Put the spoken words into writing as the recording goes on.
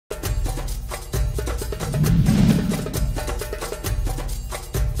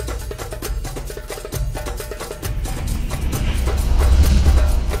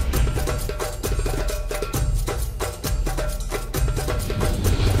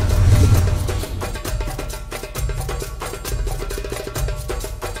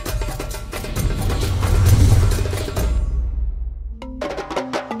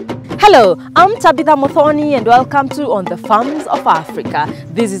Hello, I'm Tabitha Muthoni and welcome to On the Farms of Africa.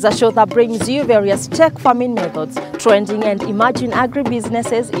 This is a show that brings you various tech farming methods, trending and emerging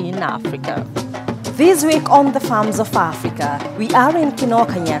agribusinesses in Africa. This week on the Farms of Africa, we are in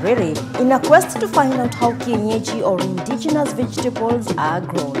Kienyeji in a quest to find out how Kienyeji or indigenous vegetables are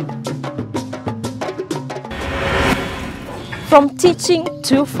grown. From teaching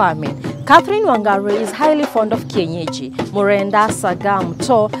to farming, Catherine Wangari is highly fond of Kienyeji, Murenda, Saga,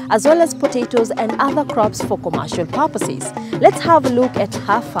 Mto, as well as potatoes and other crops for commercial purposes. Let's have a look at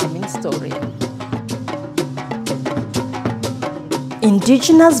her farming story.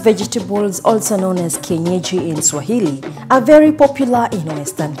 Indigenous vegetables, also known as Kienyeji in Swahili, are very popular in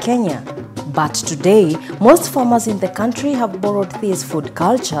Western Kenya. But today, most farmers in the country have borrowed this food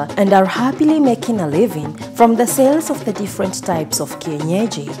culture and are happily making a living from the sales of the different types of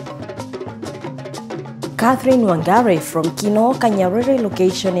Kienyeji. Catherine Wangari from Kienyeji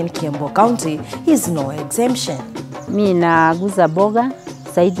location in Kiambu County is no exemption. Mimi naguza boga,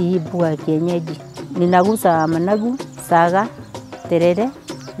 saidi hii boga ya kienyeji. Ninaguza managu, saga, terere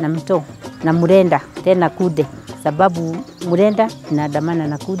na mto na murenda, tena kude. Sababu murenda inaandamana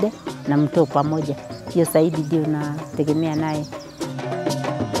na kude na mto pamoja. Hiyo saidi ndio nategemea naye.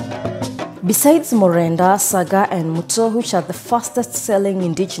 Besides Murenda, Saga and Muto, which are the fastest selling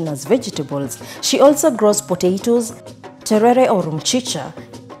indigenous vegetables, she also grows potatoes, terere or mchicha,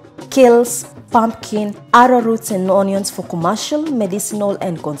 kales, pumpkin, arrowroots and onions for commercial, medicinal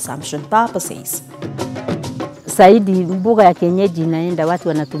and consumption purposes. Saidi mboga ya kienyeji inaenda, watu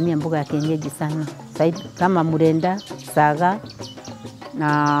wanatumia mboga ya kienyeji sana. Saidi kama Murenda, Saga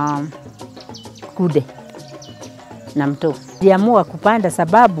na kude na mto. Niliamua kupanda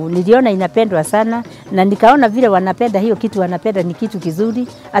sababu niliona inapendwa sana na nikaona vile wanapenda hiyo kitu, wanapenda ni kitu kizuri.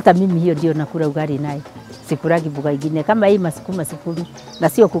 Hata mimi hiyo ndio nakula ugali naye. Sikuragi mboga nyingine kama hii masukuma sikuli, na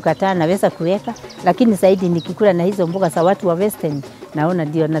sio kukataa, naweza kuweka, lakini zaidi nikikula na hizo mboga za watu wa Western naona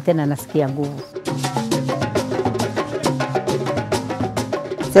ndio na tena nasikia nguvu.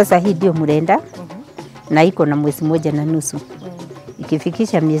 Sasa hii ndio Murenda na iko na mwezi moja na nusu.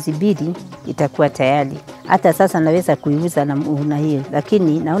 Ikifikisha miezi 2 itakuwa tayari. Hata sasa naweza kuiuza na hiyo,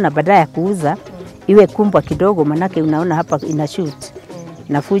 lakini naona baada ya kuuza iwe kumbwa kidogo, manake unaona hapa ina shoot.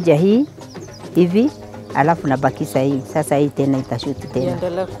 Nafuja hii hivi alafu nabakisha hii. Sasa hii tena itashoot tena.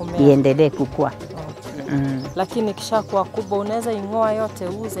 Iendelee kukua. Lakini kisha kuwa kubwa unaweza ingoa yote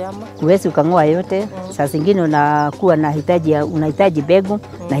uuze ama? Uwezi ukangoa yote. Saa zingine unakuwa na unahitaji mbegu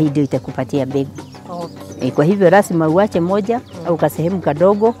na hii ndio itakupatia mbegu. Okay. Kwa hivyo lazima uache moja au kasehemu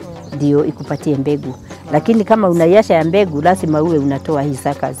kadogo ndio ikupatie mbegu. Lakini kama unaiasha ya mbegu lazima uwe unatoa hii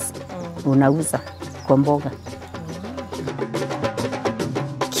sakas. Unauza kwa mboga.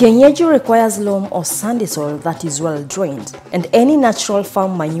 Kienyeji requires loam or sandy soil that is well drained, and any natural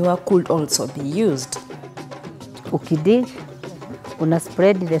farm manure could also be used. Ukidig, una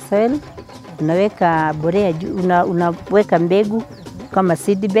spread the soil, unaweka borea, unaweka mbegu kama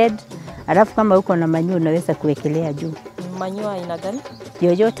seed bed, alafu kama uko na manure unaweza kuwekelea juu. Manure ina gani?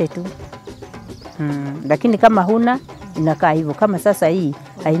 Yoyote tu. Lakini kama huna inakaa hivyo. Kama sasa hii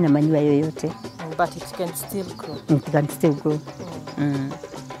haina manure yoyote. But it can still grow. It can still grow.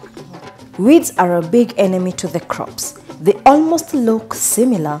 Weeds are a big enemy to the crops. They almost look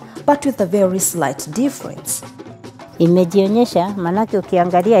similar but with a very slight difference. Imejionyesha, manake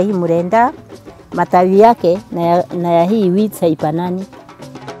ukiangalia hii Murenda, matawi yake na ya hii weeds haifanani.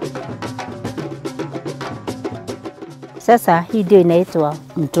 Sasa hii ndio inaitwa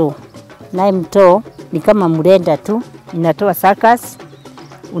mto. Naye mto ni kama Murenda tu, inatoa sakas,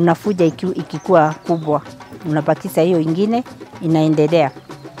 unafuja ikikuwa kubwa. Unabakisha hiyo ingine inaendelea.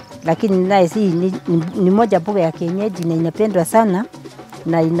 Lakini naye hii ni moja mboga ya kienyeji na inapendwa sana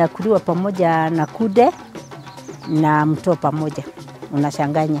na inakuliwa pamoja na kude na mto pamoja.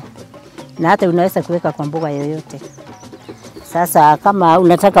 Unachanganya. Na hata unaweza kuweka kwa mboga yoyote. Sasa kama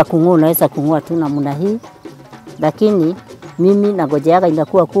unataka kung'oa unaweza kung'oa tu namna hii. Lakini mimi nagojeaga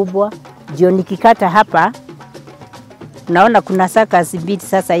inakuwa kubwa. Ndio nikikata hapa naona kuna sakas mbili,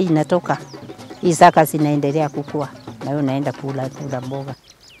 sasa hii inatoka. Hii sakas inaendelea kukua. Na hiyo naenda kula mboga.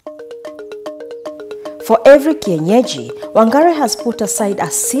 For every Kienyeji, Wangari has put aside a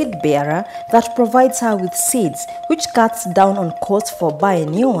seed bearer that provides her with seeds, which cuts down on costs for buying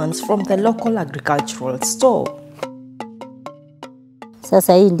new ones from the local agricultural store.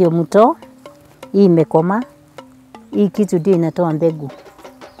 Sasa hii ndio mto. Hii imekoma. Hii kitu ndio inatoa mbegu.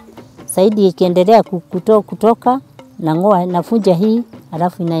 Saidi ikiendelea kutoka na ngoa nafuja hii,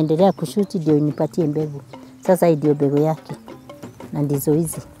 alafu inaendelea kushuti ndio inipatie mbegu. Sasa hii ndio mbegu yake. Na ndizo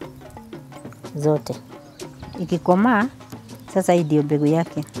hizi zote. Ikikomaa sasa hii ndio mbegu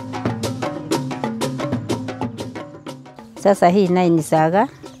yake. Sasa hii naye ni saga.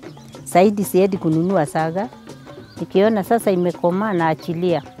 Saidi siedi kununua saga. Nikiona sasa imekomaa na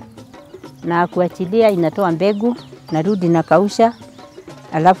achilia. Na kuachilia inatoa mbegu, narudi na kausha,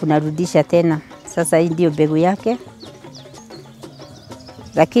 alafu narudisha tena. Sasa hii ndio mbegu yake.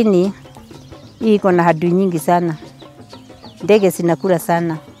 Lakini hii iko na hadui nyingi sana. Ndege zinakula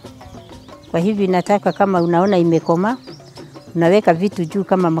sana. Kwa hivyo nataka kama unaona imekomaa, unaweka vitu juu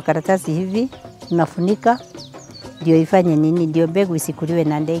kama makaratasi hivi, unafunika, ndio ifanye nini, ndio mbegu isikuliwe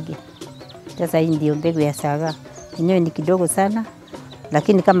na ndege. Sasa hii ndio mbegu ya saga. Yenyewe ni kidogo sana,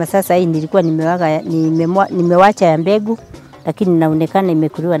 lakini kama sasa hii nilikuwa nimewacha ya mbegu, lakini inaonekana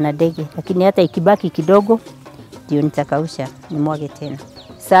imekuliwa na ndege. Lakini hata ikibaki kidogo, ndio nitakausha, nimwage tena.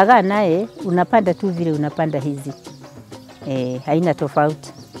 Saga naye unapanda tu vile unapanda hizi. Haina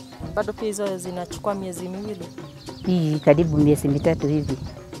tofauti. Bado pia hizo zinachukua miezi miwili? Hii karibu miezi mitatu hivi.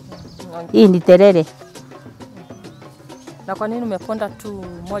 Hii ni terere. Na kwa nini umeponda tu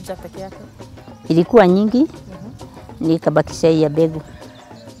moja peke yake? Ilikuwa nyingi, nikabakisha hii ya mbegu.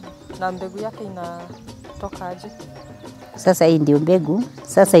 Na mbegu yake inatoka aje? Sasa hii ndio mbegu.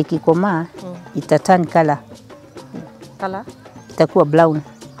 Sasa ikikomaa, itaturn color. Color? Itakuwa brown.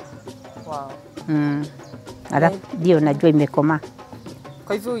 Wow. Alafu ndio najua imekomaa.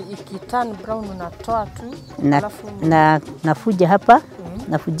 Kwa hivyo ikiturn brown unatoa tu, alafu nafuja hapa,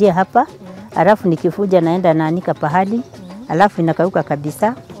 nafujia hapa. Alafu nikifuja naenda naanika pahali, alafu inakauka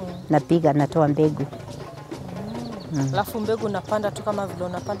kabisa, napiga natoa mbegu. Alafu mbegu unapanda tu kama vile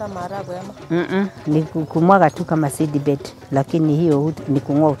unapanda maharagwe ama? Ni kumwaga tu kama seed bed, lakini hiyo ni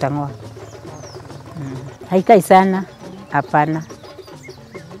kung'oa utang'oa. Haikai sana, hapana.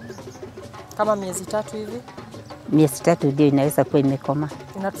 Kama miezi 3 hivi? Miezi 3 ndio inaweza kuwa imekomaa.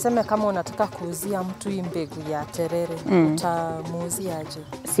 Inatuseme kama unataka kuuzia mtu hii mbegu ya terere, utamuuzia aje?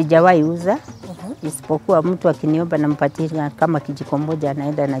 Sijawahi uza, isipokuwa mtu akiniomba nampatia kama kijiko moja,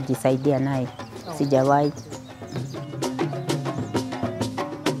 anaenda anajisaidia naye. Sijawahi.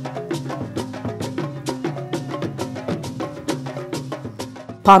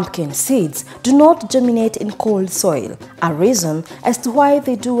 Pumpkin seeds do not germinate in cold soil, a reason as to why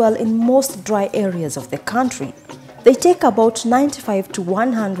they do well in most dry areas of the country. They take about 95 to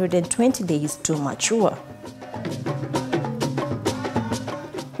 120 days to mature.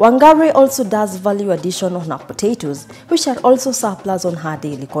 Wangari also does value addition on her potatoes, which are also surplus on her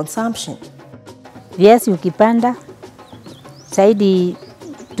daily consumption. Viazi ukipanda, saidi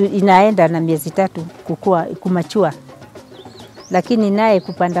inaenda na miezi 3 kumachua. Lakini naye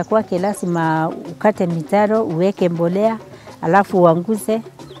kupanda kwake lazima ukate mitaro, uweke mbolea, alafu uanguze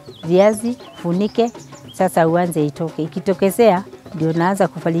viazi, funike, sasa uanze itoke. Ikitokezea ndio naanza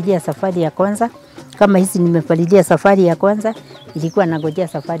kufalilia safari ya kwanza. Kama hizi nimefalilia safari ya kwanza, ilikuwa nangojea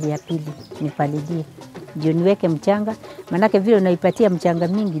safari ya pili nifalilie. Ndio niweke mchanga, manake vile unaipatia mchanga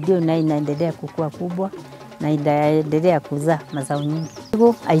mingi ndio inaendelea kukua kubwa na inaendelea kuzaa mazao nyingi.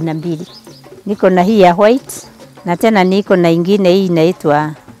 Aina mbili. Niko na hii ya white na tena niko na ingine hii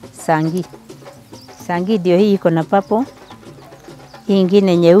inaitwa sangi. Sangi ndio hii iko na papo. Hii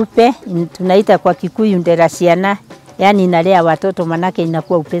ingine nyeupe tunaita kwa Kikuyu nderasiana, yani inalea watoto manake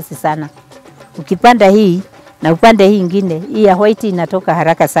inakuwa upesi sana. Ukipanda hii na upande hii ingine, hii ya white inatoka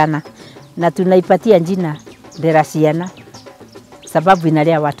haraka sana na tunaipatia jina nderasiana sababu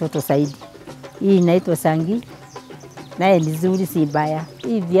inalea watoto zaidi. Hii inaitwa sangi. Naye ni nzuri, si mbaya.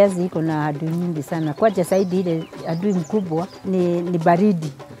 Hii viazi iko na adui nyingi sana. Kwaja zaidi ile adui mkubwa ni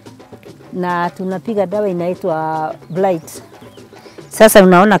baridi. Na tunapiga dawa inaitwa blight. Sasa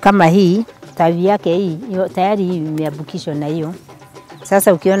unaona kama hii tawi yake hii tayari hii imeabukishwa na hiyo.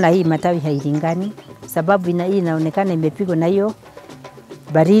 Sasa ukiona hii matawi hailingani sababu hii inaonekana imepigwa na hiyo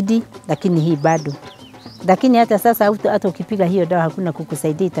baridi, lakini hii bado. Lakini hata sasa hata ukipiga hiyo dawa hakuna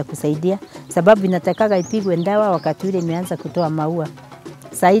kukusaidia, itakusaidia sababu inatakaga ipigwe dawa wakati ile imeanza kutoa maua.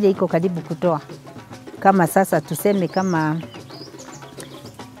 Sasa ile iko karibu kutoa. Kama sasa tuseme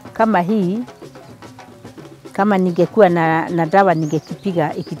kama hii, kama ningekuwa na dawa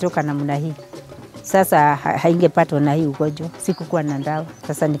ningekipiga ikitoka namna hii. Sasa haingepatwa na hii ugonjwa. Sikukuwa na dawa,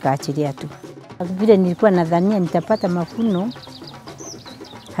 sasa nikaachilia tu. Vile nilikuwa nadhania nitapata mafuno,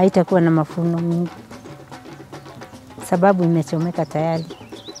 haitakuwa na mafuno mingi sababu imechomeka tayari.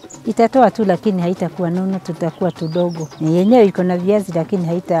 Itatoa tu lakini haitakuwa nono, tutakuwa tudogo. Yenyewe iko na viazi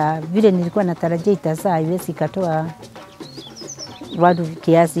lakini vile nilikuwa natarajia itazaa, haiwezi katoa wadu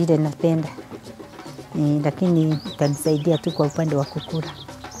kiasi ile napenda. Lakini itanisaidia tu kwa upande wa kukula.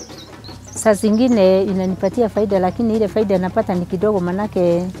 Saa zingine inanipatia faida lakini ile faida napata ni kidogo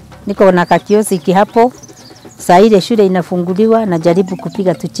manake niko na kakioski hapo. Saa ile shule inafunguliwa na jaribu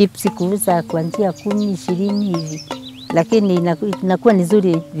kupiga tu chips kuuza kuanzia 10, 20 hivi. lakini inakuwa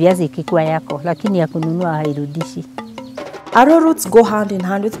nzuri viazi ikikuwa yako, lakini ya kununua hairudishi. Arrowroots go hand in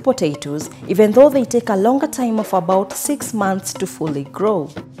hand with potatoes, even though they take a longer time of about 6 months to fully grow.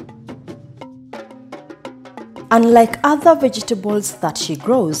 Unlike other vegetables that she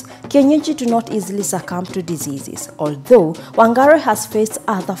grows, Kienyeji do not easily succumb to diseases, although Wangari has faced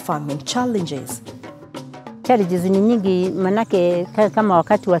other farming challenges. Challenges ni nyingi, manake kama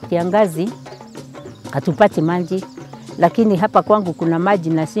wakati wa kiangazi hatupati maji, lakini hapa kwangu kuna maji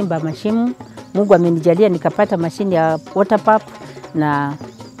na simba mashimu. Mungu amenijalia nikapata mashini ya water pump na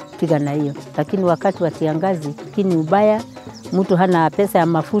piga na hiyo. Lakini wakati wa kiangazi kini ubaya, mtu hana pesa ya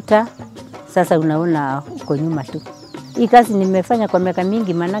mafuta, sasa unaona uko nyuma tu. Hii kazi nimefanya kwa miaka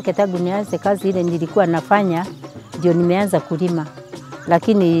mingi, manake tangu nianze kazi ile nilikuwa nafanya ndio nimeanza kulima.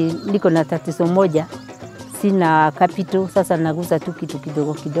 Lakini niko na tatizo moja, sina capital, sasa naguza tu kitu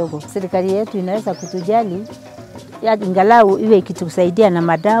kidogo kidogo. Serikali yetu inaweza kutujali, ya ingalau iwe ikitusaidia na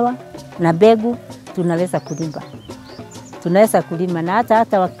madawa na mbegu, tunaweza kulima. Tunaweza kulima na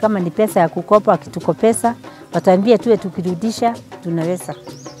hata kama ni pesa ya kukopa, akitukopesa wataambia tuwe tukirudisha,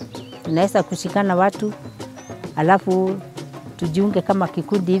 tunaweza kushikana watu, alafu tujiunge kama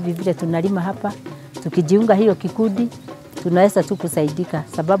kikundi hivi vile tunalima hapa. Tukijiunga hiyo kikundi, tunaweza tu kusaidika,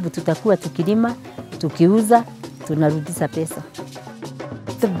 sababu tutakuwa tukilima, tukiuza, tunarudisha pesa.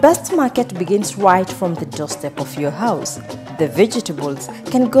 The best market begins right from the doorstep of your house. The vegetables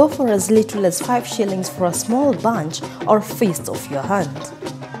can go for as little as 5 shillings for a small bunch or feast of your hand.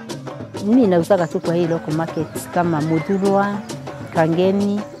 Mimi nauzaga tu kwa hii local markets kama Mudhurwa,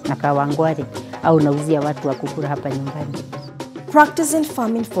 Kangeni na Kawangware, au nauzia watu wa kukula hapa nyumbani. Practicing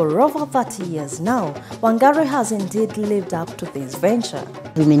farming for over 30 years now, Wangari has indeed lived up to this venture.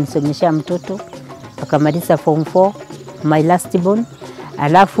 Nimenisomesha mtoto akamaliza form 4, my last born.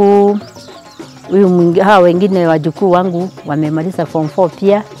 Alafu hawa wengine wajukuu wangu wamemaliza form 4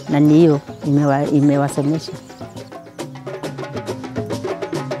 pia, na ni hiyo imewasomesha.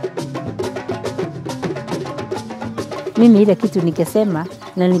 Mimi ile kitu nikesema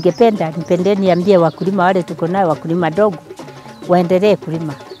na nipendeni niambie wakulima wale tuko nao, wakulima dogo, waendelee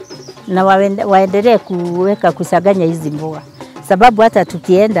kulima na waendelee kusaganya hizi mboga, sababu hata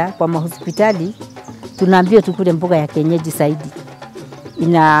tukienda kwa mahospitali tunaambiwa tukule mboga ya kienyeji zaidi.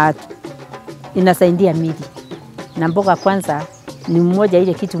 Inasaidia mili, na mboga kwanza ni mmoja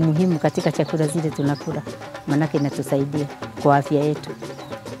ile kitu muhimu katika chakula zile tunakula, manake inatusaidia kwa afya yetu.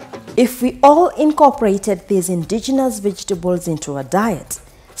 If we all incorporated these indigenous vegetables into our diet,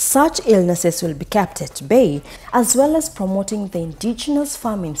 such illnesses will be kept at bay, as well as promoting the indigenous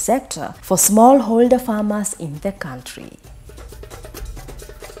farming sector for smallholder farmers in the country.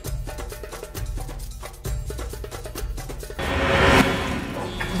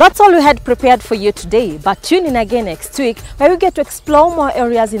 That's all we had prepared for you today, but tune in again next week where we get to explore more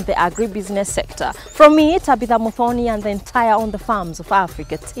areas in the agribusiness sector. From me, Tabitha Muthoni, and the entire On the Farms of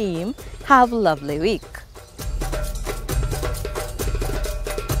Africa team, have a lovely week.